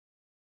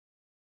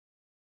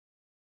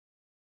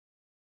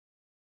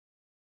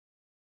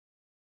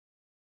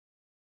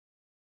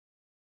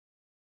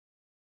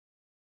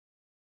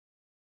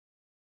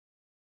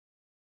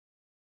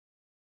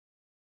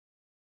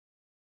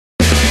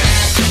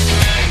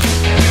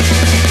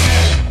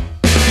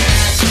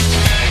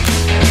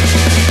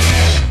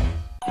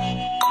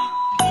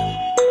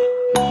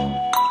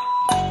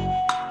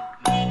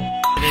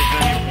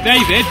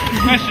David,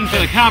 question for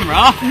the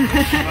camera.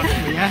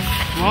 Yes.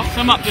 What?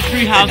 Sum up the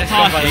Treehouse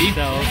party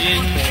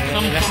in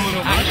some form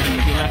of action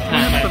with your left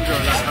hand. Is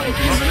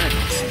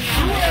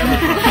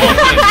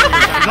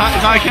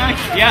that okay?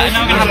 Yeah, and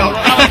now we're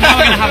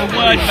going to have a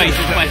word-based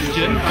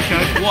question.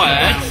 Okay.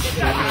 Words.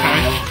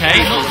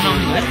 Okay, not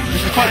numbers.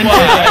 This is quite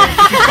intimate.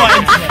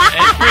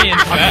 It's pretty I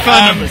intimate.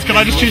 prefer numbers. Can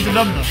I just choose a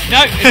number?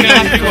 No, it's going to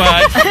have to be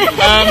words.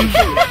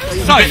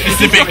 So, is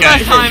this your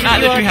first time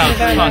at the Treehouse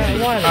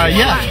party?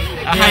 Yeah.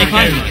 How you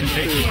finding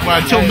it?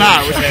 Well, until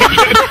now, it's pretty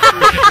good.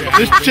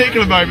 This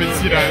particular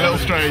moment's, you know, a little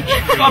strange.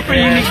 It's got a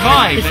pretty unique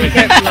vibe.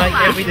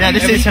 Yeah,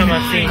 this is. Sorry,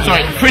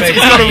 it's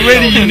got a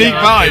really unique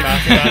vibe.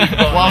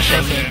 Whilst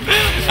I say it.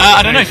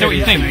 I don't know. So, what do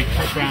you think?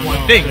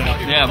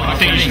 Yeah, I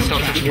think you should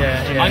start touching.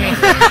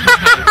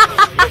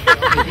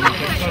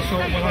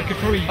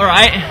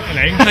 Alright,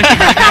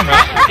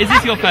 is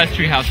this your first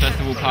Treehouse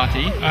Festival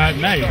party?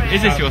 No.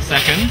 Is this your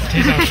second?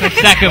 It is our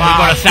second. Second, we've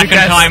got a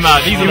second timer.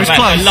 These are the best.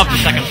 I love the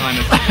second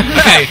timers.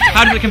 Okay,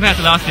 how does it compare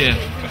to last year?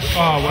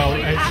 Oh, well,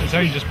 it's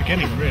only just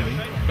beginning, really.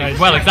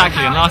 Well,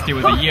 exactly, and last year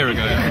was a year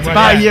ago. It's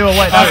about a year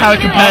away, that's how it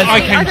compares. I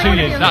came 2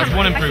 years. That's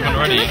one improvement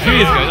already. 2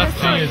 years ago, that's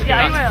 2 years ago.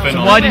 That's phenomenal.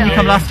 So why didn't you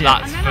come last year?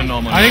 That's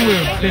phenomenal. I think we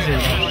were busy,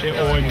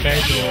 or in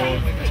bed, or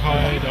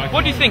tired.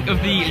 What do you think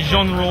of the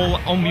genre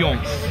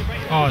ambiance?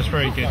 Oh, it's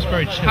very good. It's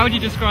very chill. How would you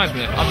describe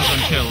it, other than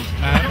chilled?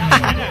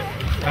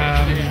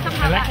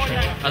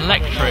 Electric.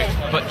 Electric,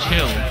 but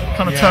chill.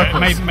 Kind of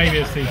turquoise. Maybe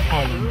it's the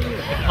Highland.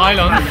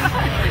 Highlands.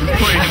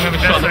 Have a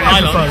shot of the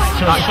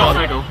Highlands. Shot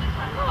wriggle.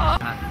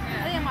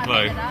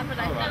 Hello.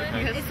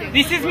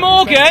 This is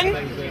Morgan.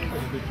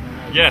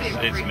 Yes,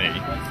 it's me. I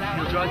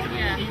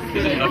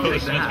thought this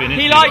was meant to be an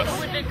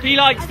interview. He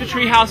likes the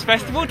Treehouse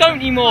Festival,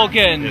 don't you,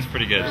 Morgan? It's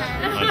pretty good.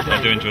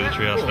 I do enjoy the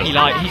Treehouse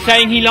Festival. He's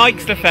saying he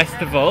likes the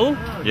festival.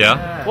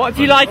 Yeah. What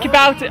do you like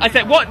about it? I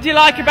said, what do you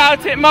like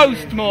about it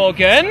most,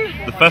 Morgan?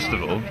 The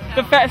festival.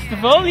 The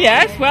festival,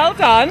 yes, well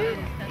done.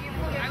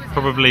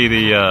 Probably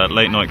the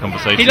late night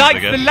conversations. He likes I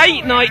guess. the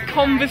late night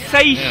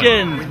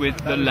conversations with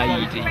the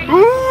lady.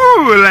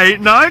 Ooh, late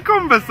night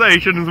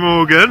conversations,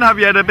 Morgan. Have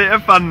you had a bit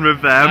of fun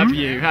with them?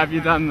 Have you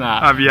done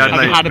that? Have you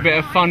had a bit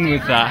of fun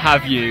with that?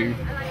 Have you?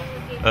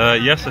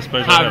 Yes, I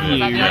suppose I have. You?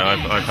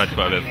 Yeah, I've had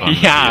quite a bit of fun.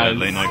 Yes.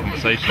 Late night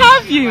conversations.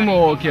 Have you,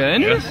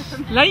 Morgan? Yes.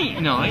 Late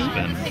night?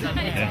 Yes.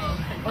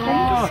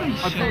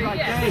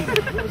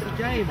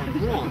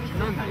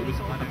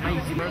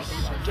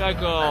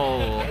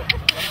 Juggle.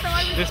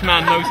 This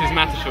man knows his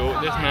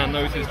Mattershort. This man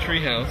knows his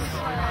Treehouse.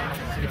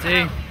 I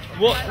do.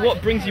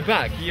 What brings you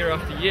back year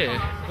after year?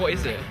 What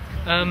is it?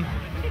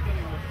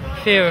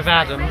 Fear of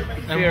Adam.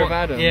 Fear of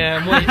Adam? Yeah,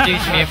 and what he'd do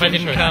to me if I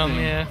didn't come,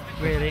 yeah,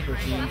 really.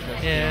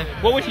 Yeah.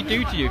 What would he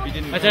do to you if you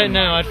didn't I don't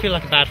know, I'd feel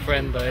like a bad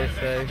friend though,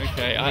 so...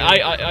 Okay,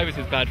 I was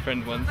his bad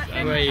friend once.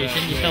 And, were you?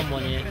 Didn't you come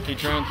one year? He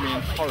drowned me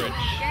in porridge. Okay.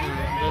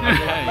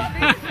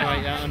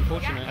 Right, yeah,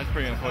 unfortunate. That's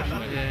pretty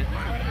unfortunate. Yeah.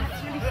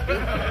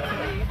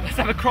 Let's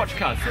have a crotch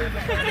cut.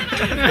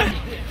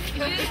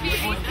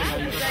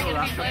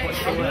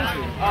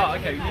 Oh,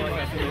 okay.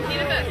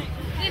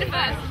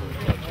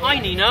 Hi,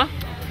 Nina.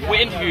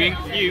 We're interviewing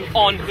you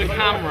on the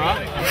camera.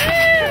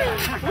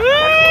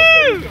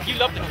 Woo! You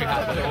love the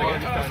Treehouse Festival.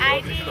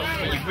 I do.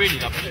 You really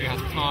love the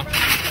Treehouse party.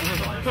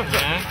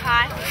 Yeah?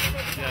 Party.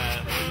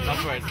 Yeah,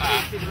 that's where it's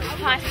at.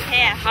 Party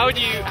here. How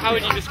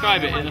would you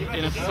describe it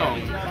in a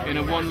song, in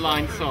a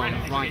one-line song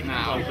right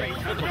now? Wild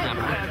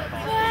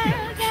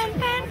and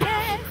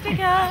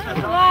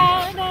fantastical.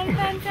 Wild and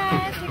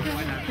fantastical.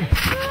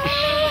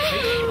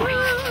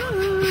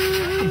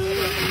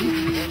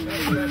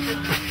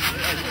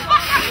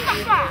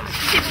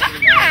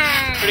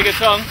 Pretty good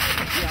song.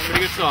 Pretty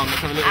good song. Let's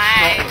have a little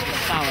shot of the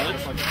salad.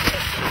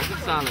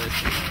 Salad.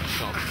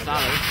 Shot of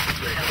salad.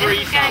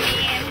 3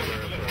 salads.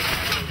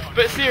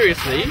 But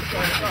seriously,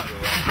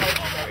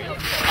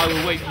 I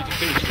will wait for you to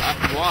finish that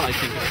while I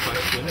think of a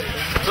question.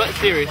 But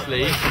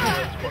seriously,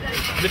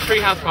 the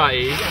Treehouse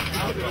party,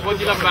 what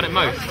do you love about it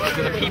most? Is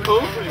it the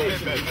people?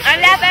 I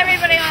love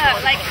everybody,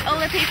 like all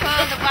the people,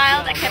 the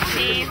wild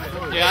activities.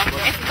 Yeah?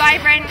 It's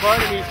vibrant.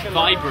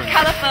 Vibrant.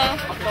 Colourful.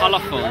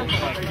 Colourful.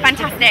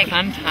 Fantastic.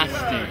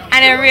 Fantastic.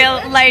 And a real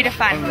load of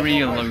fun. A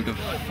real load of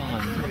fun.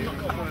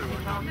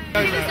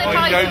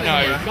 I don't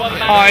know.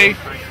 Hi.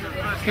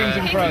 Kings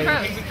and Crows.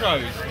 Kings and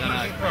Crows.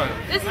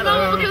 This is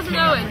all because of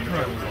Owen.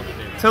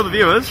 Tell the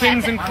viewers.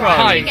 Kings and Crows.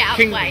 Hi.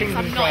 Kings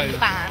and Crows.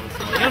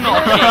 You're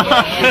not a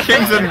king.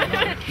 Kings and...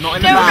 Not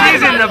in the band.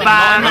 He's in the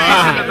band.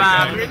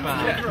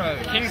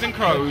 Kings and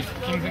Crows.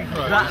 Kings and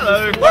Crows.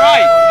 Hello.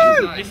 Right.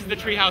 This is the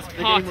Treehouse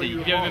party.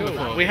 Have you ever been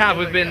before? We have,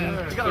 we've been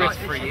through it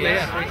for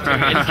years.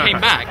 And you came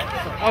back.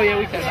 Oh yeah,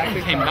 we came back.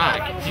 You came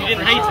back. You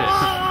didn't hate it.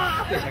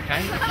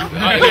 Okay.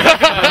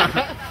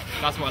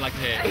 That's what I like to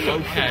hear.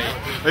 Okay.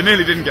 They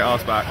nearly didn't get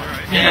asked back.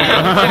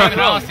 Yeah.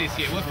 We're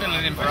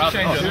filling in for us.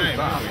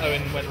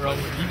 Owen went wrong.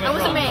 That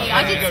wasn't me.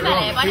 I did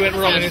smell it. He went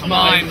wrong in his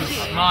mind.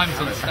 Mimes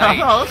on stage.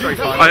 Oh, that's very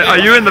fun. Are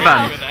you in the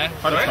band?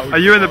 Are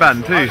you in the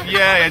band too?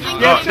 Yeah.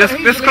 Oh,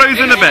 just close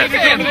in a bit.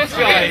 Get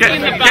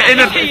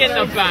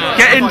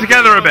in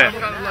together a bit.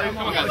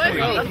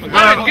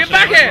 Get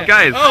back here!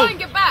 Guys,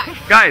 Get back.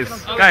 guys.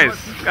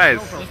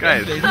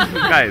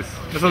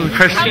 Let's have some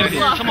questions.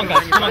 Come on,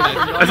 guys.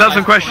 Let's have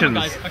some questions.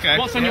 Okay.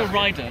 What's on your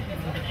rider?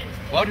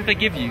 What did they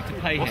give you to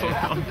pay here?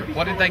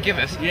 What did they give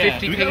us? Yeah.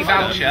 50p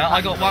voucher.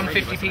 I got one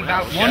 50p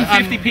voucher. One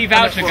 50p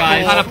voucher,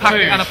 guys. And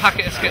a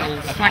packet of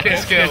Skittles. A packet of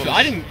Skittles.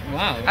 I didn't.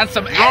 Wow. And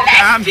some Rock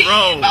and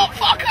roll.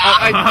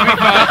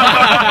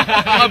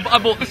 I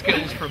bought the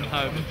Skittles from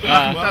home.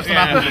 That's an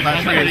apple from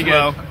that tree as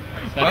well.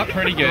 That's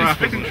pretty good.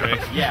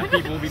 Yeah,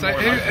 people will be So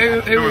more.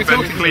 who are we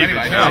talking to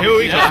anyway? Yeah. Who are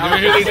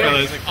these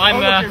fellas?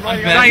 I'm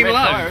Zane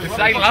Lowe.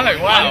 Zane Lowe.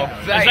 Wow.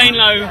 Zane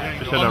Lowe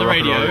on the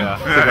radio.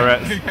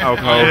 Cigarettes,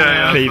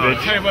 alcohol, cleavage.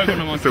 Terry Wogan,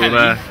 I'm on It's all telly.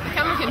 there. The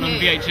camera can I'm on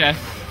hear you. VHS.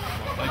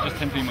 I just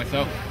tend to be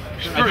myself.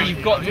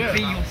 You've got to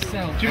be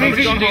yourself. Do you think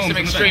we should do some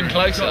extreme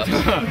close-ups?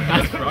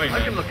 That's right.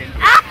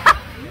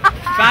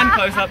 Band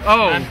close up.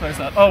 Band close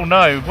up. Oh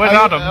no, where's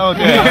Adam? Oh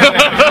dear.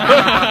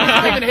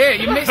 Even here,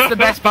 you missed the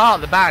best part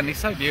of the band. He's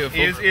so beautiful.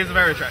 He is a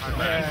very attractive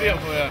man.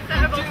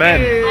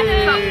 Ben.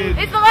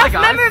 It's the last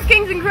member of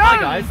Kings and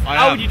Crowns. Guys,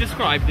 how would you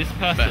describe this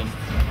person?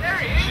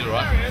 She's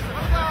alright.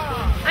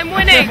 I'm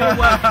winning. More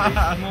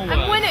I'm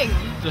words. winning.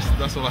 Just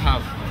that's all I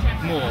have.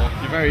 More.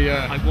 You're very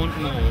I want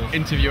more.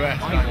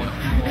 interview-esque. I want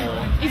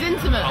more. He's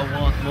intimate. I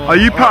want more. Are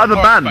you part of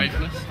the band?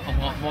 Fakeness. I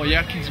want more.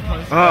 Yeah, Kings of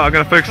Close. Oh, I'm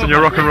going to focus on your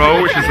rock and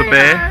roll, which is the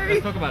beer.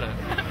 Let's talk about it.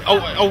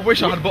 Oh,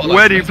 wish I had a bottle.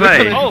 Where do you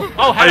play? Oh,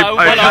 Are hello. you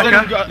Hello.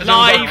 attacker?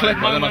 Live. Clip,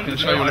 and then I can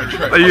show you a little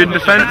trick. Are you in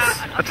defence?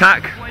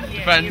 Attack?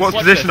 Defense. What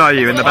position are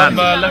you in the band?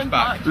 I'm left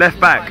back. Left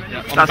back.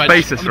 That's bench.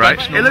 bassist, On the right?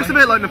 bench. It looks a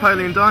bit like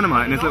Napoleon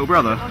Dynamite and his little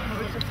brother.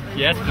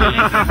 Yes, please.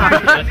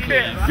 Yes,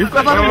 please. You've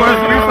got the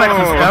worst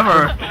reflexes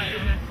ever.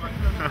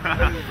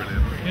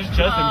 Here's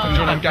Justin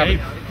controlling I'm Gavin.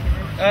 Gabe.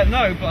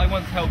 No, but I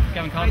once helped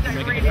Gavin Carter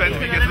make it.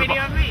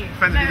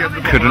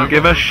 Couldn't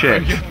give a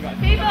shit. People.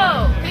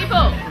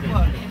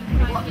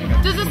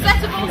 Does a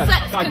settable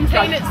sex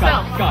contain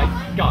itself?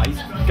 Guys.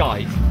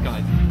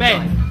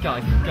 Ben.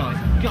 Guys.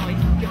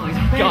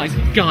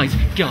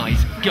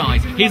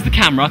 Here's the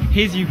camera.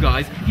 Here's you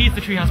guys. Here's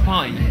the Treehouse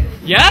Party.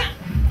 Yeah?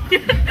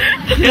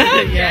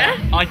 Yeah.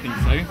 I think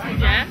so.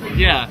 Yeah.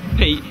 Yeah.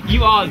 Pete,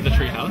 you are the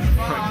Treehouse,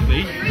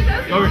 practically.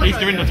 Or at least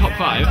you're in the top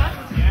 5.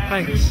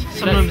 Thanks.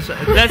 Sometimes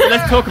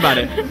let's talk about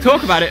it.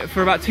 Talk about it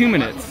for about 2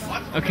 minutes,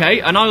 okay?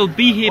 And I will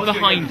be here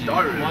behind you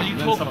while you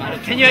talk about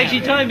it. Can you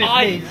actually time it,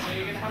 please?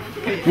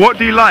 What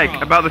do you like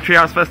about the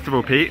Treehouse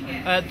Festival, Pete?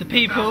 The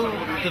people,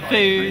 the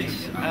food,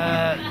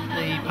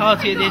 the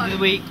party at the end of the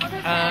week,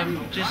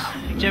 just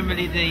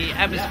generally the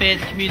atmosphere,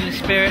 the communal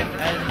spirit,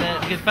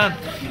 and good fun.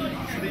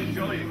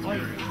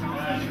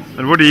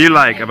 And what do you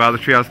like about the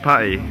Treehouse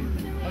Party?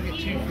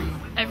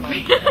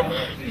 Every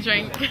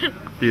drink.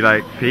 Do you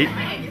like Pete?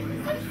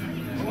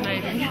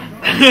 Maybe.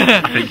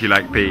 I think you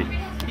like Pete.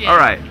 Yeah.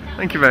 Alright,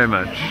 thank you very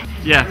much.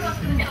 Yes,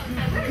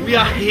 We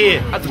are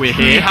here at the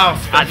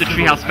Treehouse at the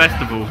Treehouse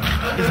Festival.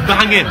 It's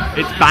banging.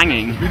 It's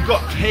banging. We've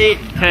got tape.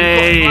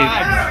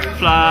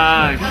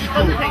 Flags,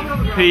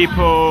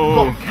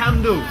 people,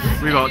 Candles.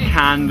 we got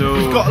candles,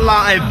 We've got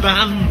live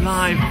bands.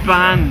 live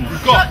bands,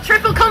 We've got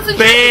Triple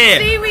concentrated beer.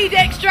 seaweed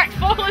extract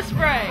fuller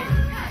spray.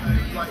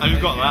 And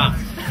we've got that.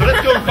 So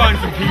let's go and find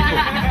some people.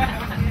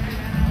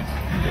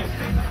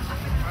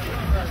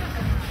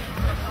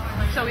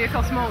 Shall we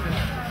across Morgan?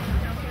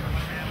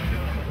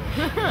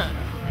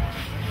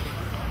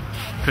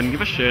 couldn't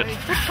give a shit.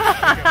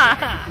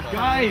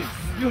 Guys,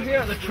 you're here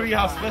at the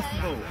Treehouse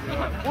Festival.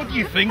 What do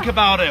you think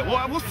about it?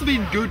 What's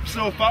been good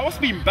so far? What's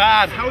been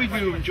bad? How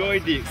have you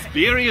enjoyed the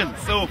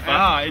experience so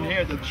far in here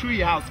at the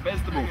Treehouse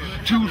Festival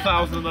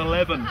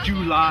 2011,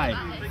 July?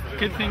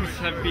 Good things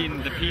have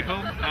been the people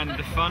and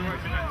the fun.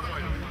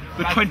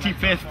 The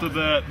 25th to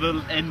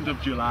the end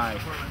of July.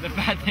 The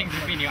bad things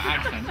have been your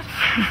accent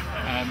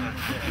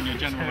and your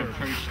general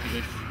approach to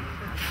this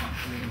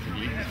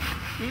interview.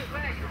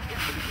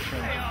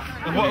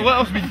 And what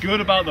else has been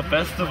good about the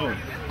festival?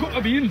 Cut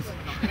of beans!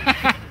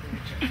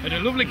 And a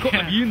lovely cut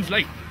of beans,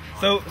 like.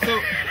 So,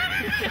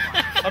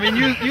 I mean,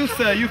 you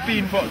sir, you've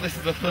been, this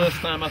is the first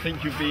time I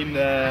think you've been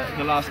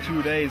the last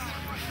 2 days.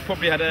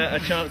 Probably had a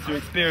chance to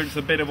experience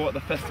a bit of what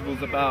the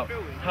festival's about.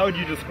 How would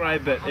you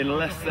describe it in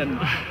less than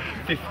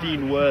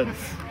 15 words?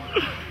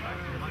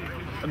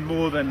 And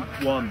more than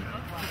one.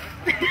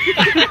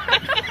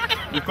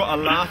 We've got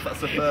a laugh, that's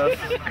the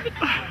first.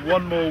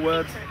 One more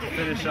word to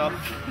finish off.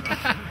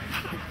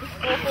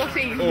 Or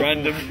 14.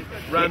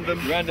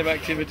 Random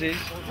activities.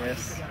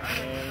 Yes.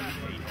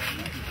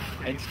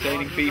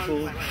 Entertaining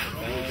people.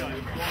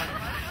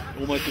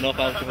 Almost enough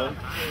alcohol.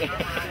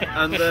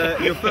 And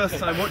your first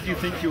time, what do you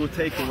think you will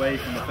take away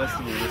from the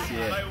festival this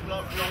year?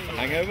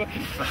 Hangover?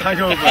 A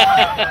hangover.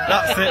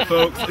 That's it,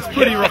 folks. It's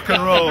pretty rock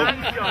and roll,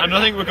 and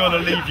I think we're going to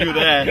leave you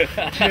there.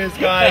 Cheers,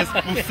 guys.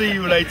 We'll see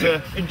you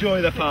later.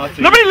 Enjoy the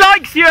party. Nobody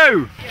likes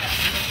you!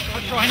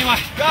 Anyway,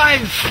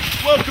 guys,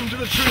 welcome to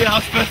the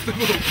Treehouse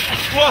Festival.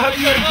 What have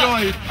you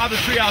enjoyed at the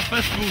Treehouse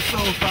Festival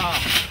so far?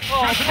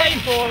 Oh,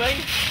 paintballing.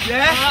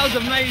 Yeah? Oh, that was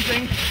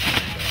amazing.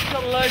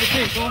 Got a load of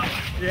people.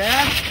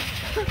 Yeah?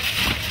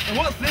 And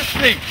what's this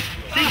thing?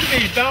 Seems to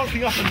be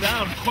bouncing up and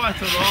down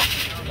quite a lot,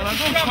 and I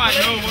don't quite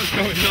know what's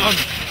going on.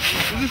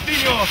 Has this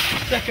been your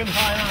second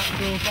highlight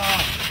so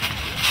far?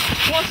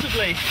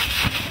 Possibly.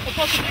 Or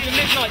possibly the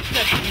midnight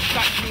session with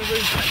Back from the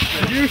Roof.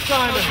 And you,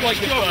 Simon, quite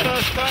good your fun.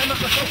 first time at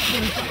the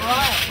festival, is that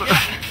right?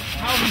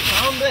 How have you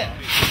found it?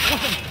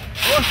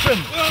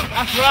 Awesome!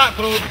 That's right,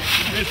 folks.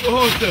 It's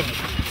awesome.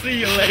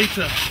 See you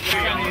later.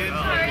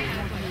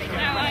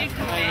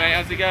 Hey mate,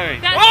 how's it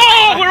going?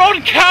 Oh, we're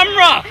on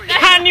camera!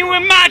 Can you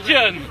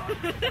imagine?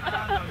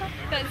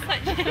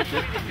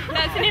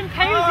 That's an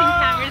imposing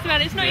camera as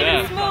well. It's not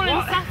even small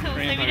and subtle, so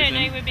we don't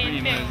know we're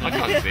being filmed. I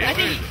can't see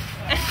it.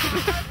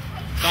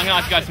 So I'm going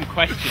to ask you guys some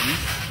questions.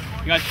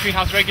 You guys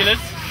Treehouse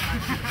regulars?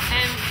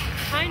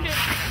 Kind of.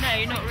 No,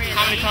 not really.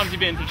 How many times have you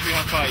been to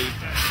Treehouse Party?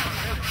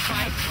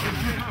 Twice.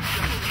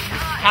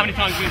 How many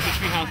times have you been to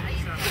Treehouse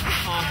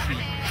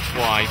Party?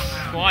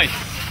 Twice.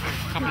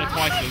 A couple of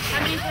twices. How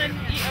many times?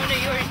 Oh no,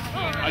 you're in.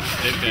 I just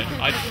lived here.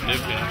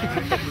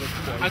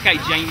 Okay,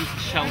 James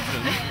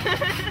Shelton.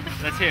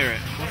 Let's hear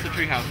it. What's the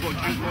Treehouse? What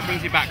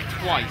brings you back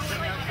twice?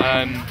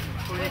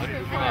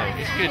 Well,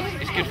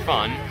 it's good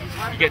fun.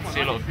 You get to see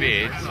a lot of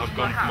beards. I've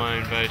gone for my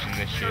own version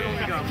this year.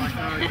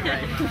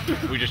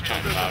 We just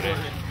chatted about it.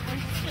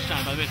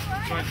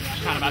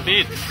 Chatting about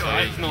beards. So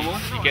it's normal.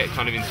 You get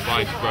kind of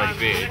inspired to grow a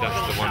beard.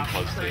 That's the one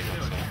positive,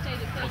 I'd say.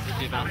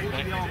 Positive about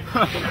today.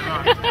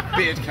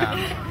 Beard can.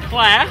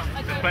 Claire?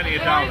 There's plenty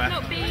of down there.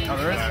 Not being I've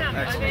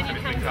only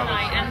come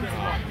tonight, and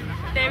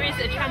there is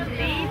a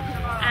trampoline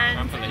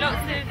and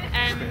lots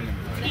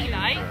of tea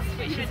lights,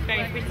 which is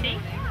very pretty,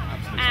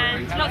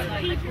 and lots of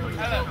people to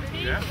talk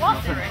to. What?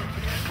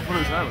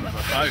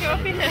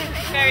 Up in a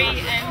very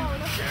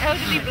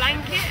elderly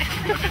blanket.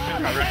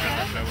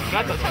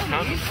 Glad that's not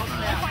counted.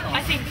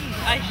 I think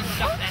I should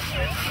stop there.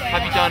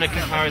 Have you done a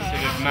comparison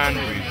of man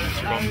bruises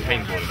from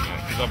paintballing now?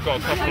 Because I've got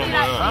a couple on my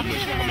arm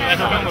which are coming out.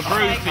 I'm a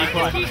bruised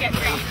people. Did you get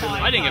bruised?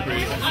 I didn't get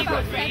bruised. You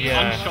got bruised.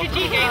 Yeah. Did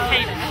you go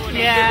paintballing?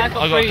 Yeah, I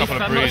got I got a bruised, couple of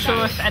but I'm not sure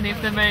bruises. if any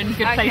of them are in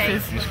good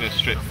places. I'm just going to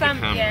strip the Some,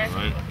 camera, yeah.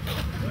 right?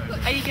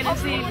 Are you going to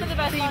zoom in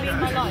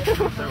my life?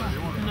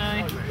 No.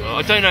 Well,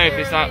 I don't know if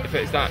it's that.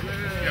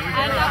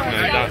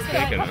 No, that's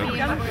big enough.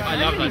 I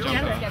love that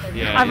jumper.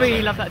 Yeah. I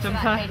really love that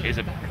jumper. It's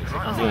a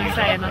I was going to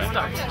say, and I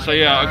stopped. So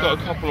yeah, I've got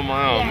a couple on my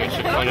arm which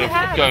are kind of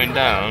going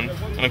down,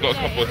 and I've got a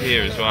couple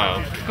here as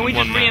well. Can we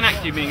One just there.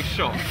 reenact you being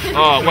shot?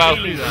 Oh well,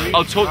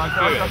 I'll talk you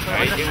through it.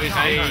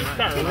 Okay?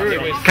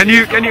 It was Can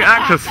you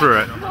act us through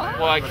it?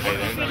 well, okay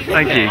then.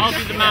 Thank you. I'll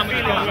be the man with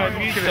the gun.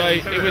 So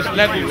it was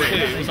level 2.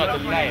 It's like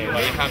the layer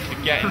where you have to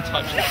get and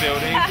touch the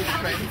building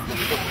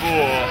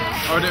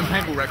before doing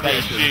paintball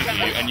they shoot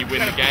you and you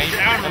win the game.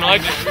 And I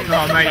just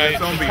mate,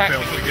 zombie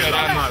tactically films are go good.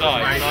 down the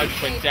side, and I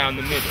just went down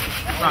the middle.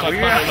 So I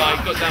kind of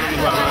like got down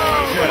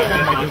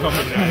on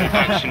the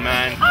action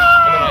man,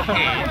 and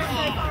then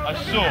I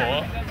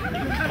saw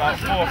about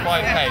 4 or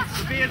 5 heads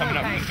coming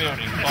up from the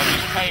building. So I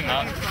just came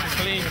up,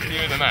 cleaned a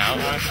few of them out,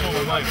 and I saw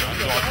them over. I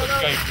thought I could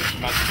go for it,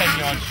 about 10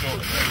 yards short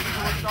of them.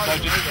 So I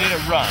just did a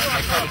run. I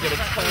kind of did a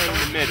turn in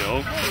the middle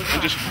and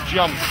just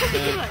jumped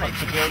to touch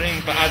the building.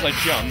 But as I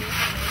jumped,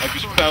 I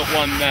just felt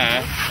one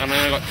there, and then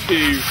I got 2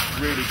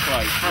 really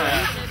close.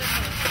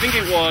 I think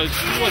it was,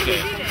 who was it?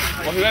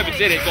 Well, whoever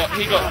did it,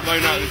 he got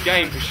thrown out of the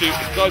game for shooting,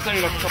 because I was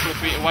only like a couple of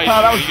feet away from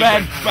that me. was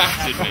Ben. He just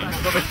battered me.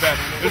 Not this Ben.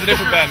 It was a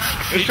different Ben.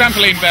 It was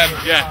Trampoline Ben.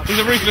 Yeah. He's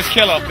a ruthless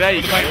killer. There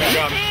you go.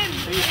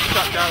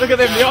 Look at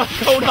them, the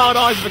cold hard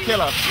eyes of a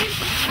killer.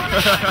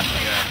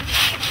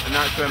 And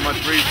that's where my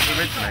bruises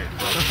originate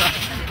from.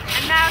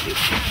 And now he's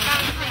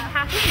bouncing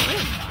happy.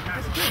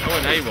 I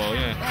went AWOL,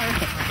 yeah.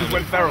 Just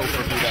went feral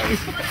for a few days.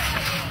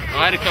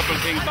 I had a couple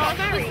of things.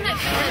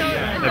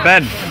 Hey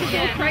Ben.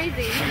 Yeah,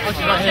 crazy. Oh,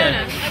 she's right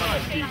here.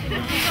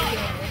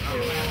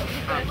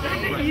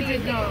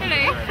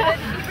 Hello.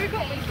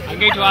 I'm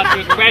going to ask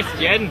you a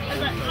question.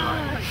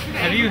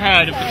 Have you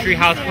heard of the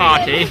Treehouse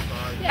Party?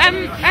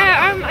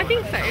 I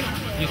think so.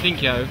 You think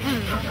so?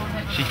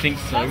 She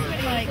thinks so.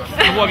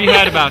 And what have you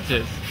heard about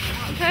it?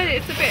 I've heard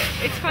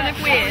it's kind of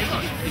weird.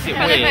 Is it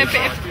Kind weird? of a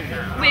bit of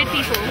weird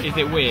people. Is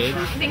it weird?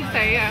 I think so,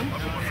 yeah.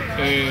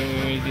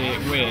 Is it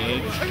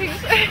weird? I think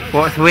so.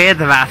 What's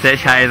weird about it,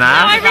 Shayna?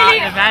 I really...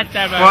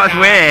 What's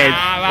weird?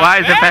 Why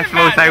is the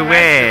festival so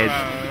weird?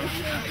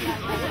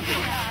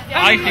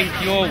 I think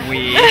you're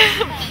weird.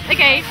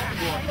 Okay.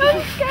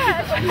 I'm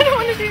scared. I don't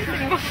want to do this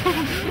anymore.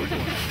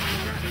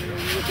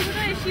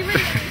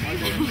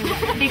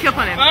 Sneak up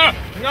on him.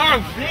 No,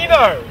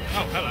 Dino!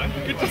 Oh, hello.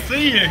 Good to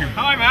see you.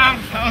 Hi, man.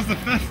 How's the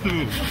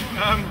festival?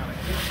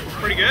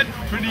 Pretty good.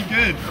 Pretty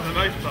good for the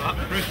most part.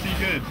 Pretty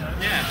good.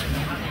 Yeah.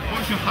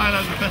 What's your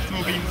highlight of the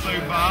festival been so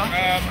far?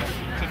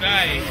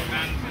 Today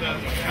and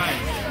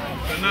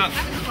the nuts.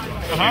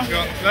 We've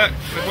got, look,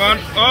 there's one.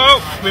 Oh,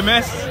 we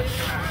missed.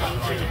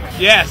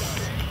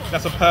 Yes,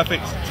 that's a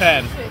perfect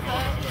 10.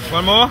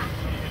 One more.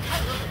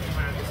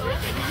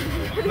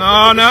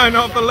 No, no,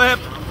 not the lip.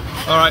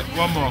 All right,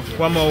 one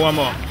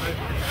more.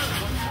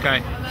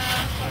 Okay.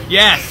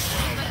 Yes.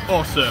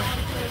 Awesome.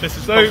 This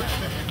is so.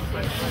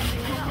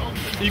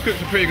 You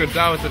cooked a pretty good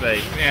dal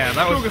today. Yeah,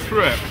 that was. Talk us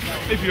through it.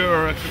 If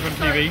you're on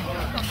TV,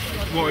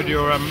 what would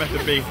your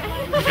method be?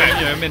 Okay,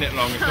 you know, a minute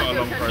long. It's not a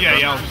long program.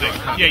 Yeah, obviously.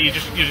 Yeah, you're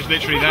just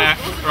literally there,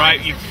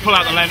 right? You pull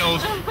out the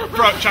lentils,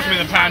 chuck them in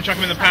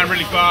the pan,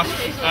 really fast.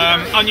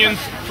 Onions,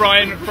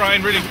 frying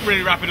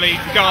really rapidly.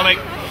 Garlic,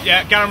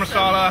 yeah, garam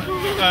masala,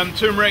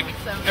 turmeric,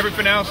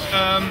 everything else.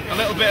 A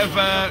little bit of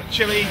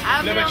chili,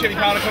 a little bit of chili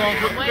powder. Come on,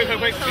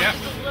 quick, yeah.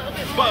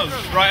 Buzz.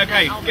 Right,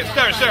 okay.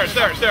 Stir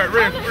it,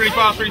 really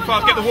fast.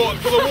 Get the water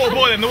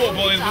boiling. The water's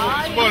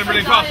boiling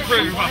really fast.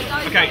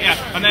 Okay,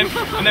 yeah. And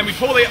then we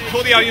pour the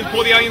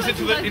onions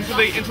into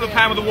the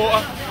pan with the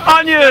water.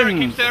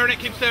 Onions.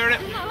 Keep stirring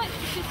it.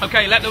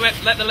 Okay, let the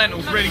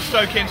lentils really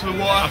soak into the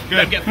water.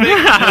 Then get thick.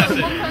 That's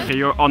it. Okay,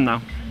 you're on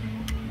now.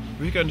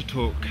 We're going to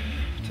talk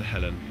to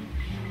Helen.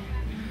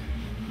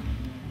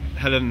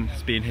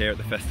 Helen's been here at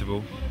the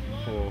festival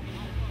for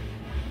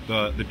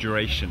the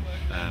duration.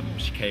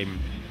 She came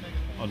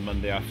on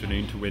Monday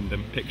afternoon to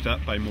Wyndham, picked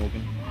up by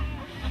Morgan.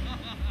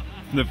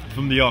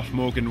 From the off,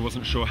 Morgan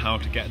wasn't sure how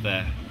to get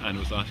there and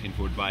was asking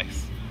for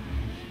advice.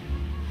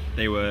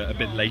 They were a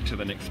bit later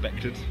than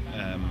expected,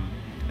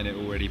 and it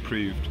already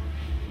proved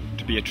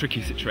to be a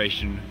tricky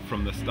situation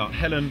from the start.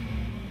 Helen,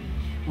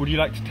 would you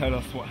like to tell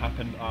us what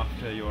happened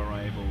after your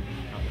arrival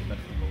at the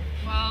festival?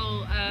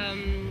 Well,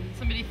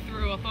 somebody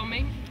threw up on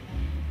me.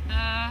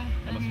 That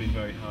must have been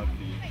very hard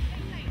for you.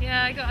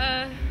 Yeah, I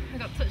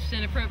got touched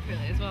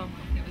inappropriately as well.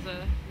 It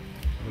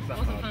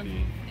wasn't fun.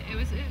 It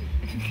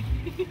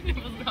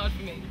wasn't hard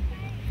for me.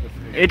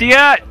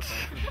 Idiot!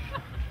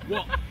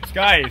 What?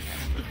 Guys!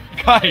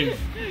 We're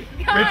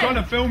trying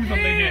to film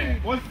something here.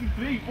 What's the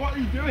thing? What are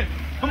you doing?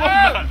 Come on,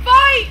 man!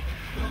 Fight!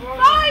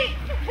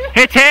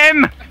 Hit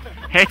him!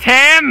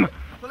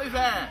 Pull his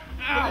hair!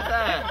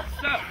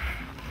 Stop!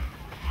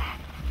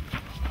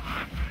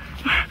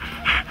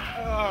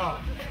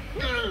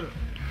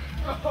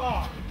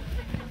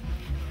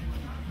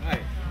 Hey,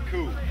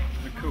 cool.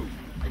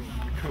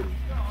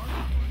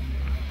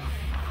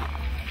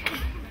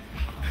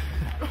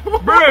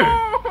 Bro!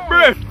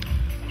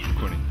 It's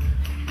recording.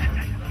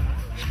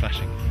 It's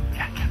flashing.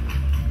 Yeah.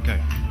 Go.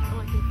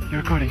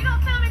 You're recording. You're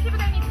not filming people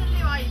going into the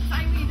loo, are you? I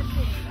need to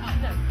pee.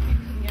 No,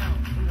 people coming out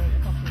from the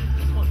coffee.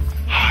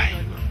 Hi.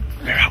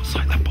 We're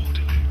outside that building.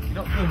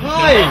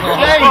 Hi!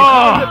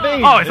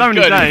 Oh, it's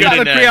only day. Is that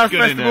the Treehouse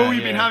Festival?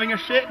 You've been having a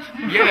shit?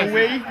 Yeah. Or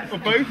we? Or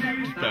both?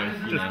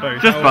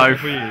 Just both.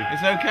 For you?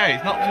 It's okay,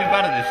 it's not too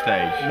bad at this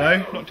stage.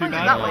 No, not too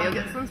bad. That way you'll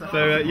get sunset.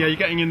 So yeah, you're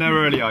getting in there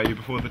early, are you?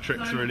 Before the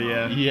tricks really.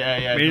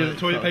 Yeah. I mean, is the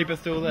toilet paper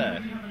still there?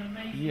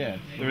 Yeah,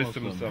 there is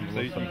some, so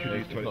you could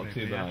use toilet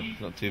paper. It's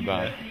not too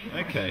bad.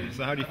 Yeah. Okay,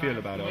 so how do you feel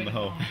about it on the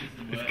whole?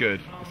 It's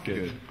good.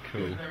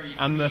 Cool.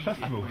 And the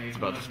festival? It's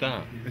about to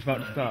start.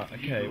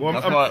 Okay. Well,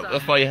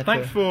 that's why you had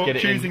thanks to for get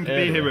it choosing to be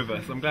earlier. here with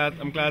us. I'm glad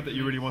that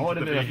you really wanted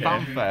to be here.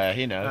 Fanfare,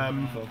 you know. I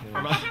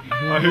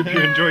hope you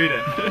enjoyed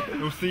it.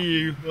 We'll see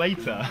you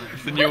later.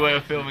 It's the new way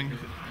of filming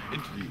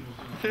interviews.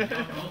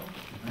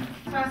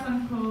 First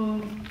one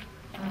called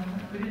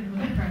We Didn't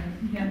Look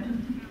Friends. Yeah.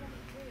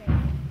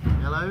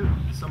 Hello?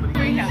 Somebody.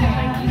 Okay,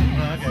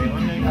 I'm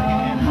going to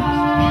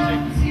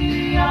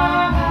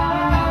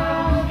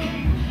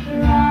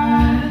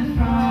run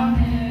from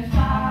if I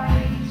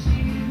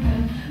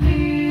choose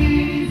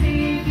lose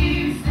if you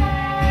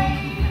stay.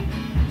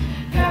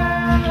 Go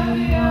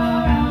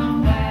your own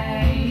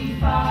way,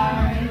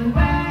 far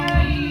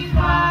away.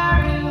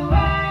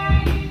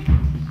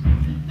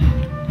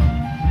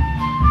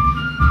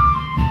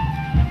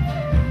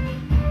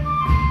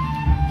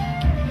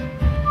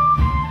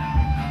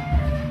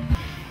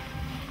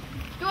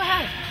 Go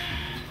ahead.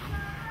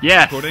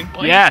 Yes. Recording? Why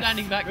are you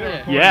standing back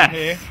there? Yes.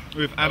 Here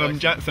with Adam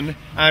Jackson.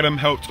 Adam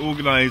helped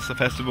organise the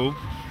festival,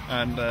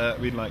 and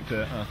we'd like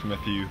to ask him a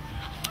few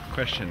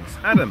questions.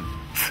 Adam,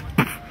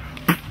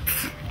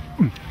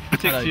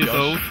 6 years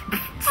old,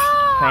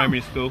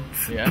 primary school.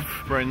 Yeah.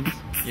 Friends.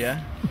 Yeah.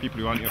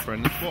 People who aren't your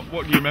friends.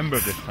 What do you remember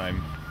of this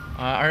time?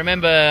 I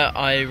remember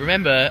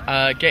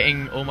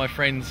getting all my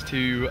friends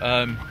to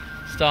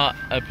start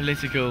a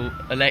political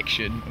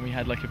election, and we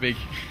had like a big.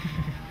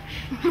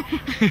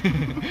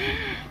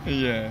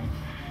 Yeah,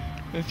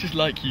 it's just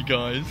like you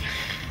guys.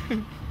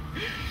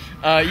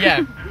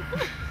 Yeah.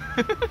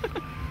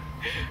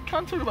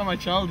 Can't talk about my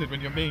childhood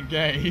when you're being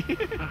gay.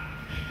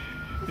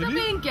 It's not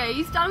being gay,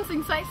 he's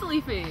dancing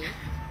sexily for you.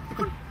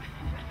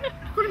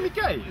 Calling me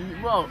gay?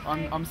 Well,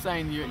 I'm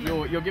saying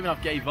you're giving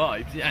off gay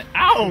vibes. Yeah.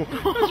 Ow!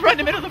 It's right in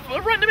the middle of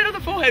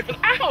the forehead. But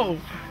ow!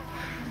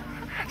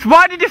 So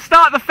why did you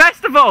start the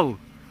festival?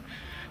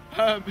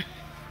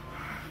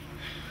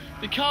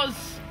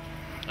 Because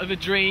of a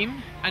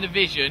dream and a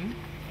vision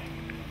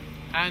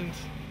and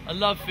a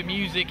love for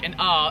music and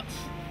art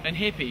and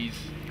hippies.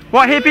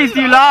 What hippies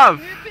do you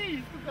love?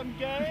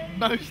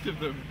 Most of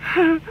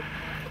them.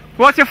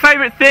 What's your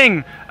favourite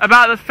thing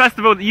about the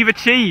festival that you've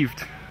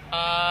achieved?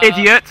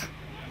 Idiot.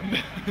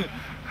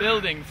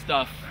 Building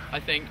stuff, I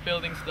think.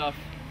 Building stuff.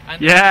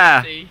 And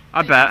Yeah,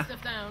 I bet.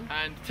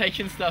 And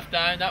taking stuff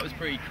down, that was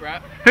pretty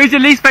crap. Who's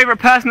your least favourite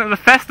person at the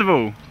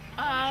festival?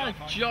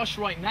 Josh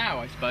right now,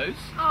 I suppose.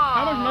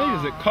 How much money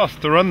does it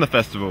cost to run the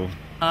festival?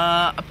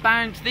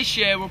 About this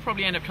year will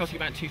probably end up costing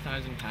about £2,000.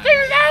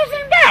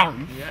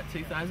 £2,000? Yeah,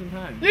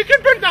 £2,000. You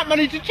can put that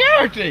money to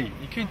charity.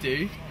 You could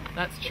do.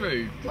 That's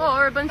true.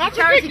 Or a bunch That's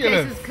of charity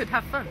ridiculous. cases could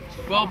have fun.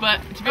 Well,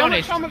 but to be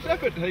honest, how much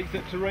effort takes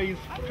it to raise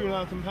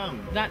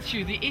 £2,000? that's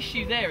true. The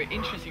issue there,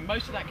 interesting,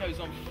 most of that goes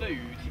on food,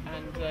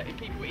 and if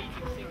people were eating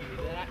singly,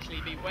 they'd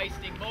actually be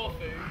wasting more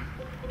food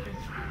because...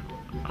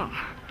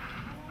 Oh.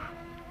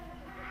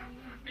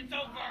 It's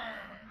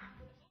over!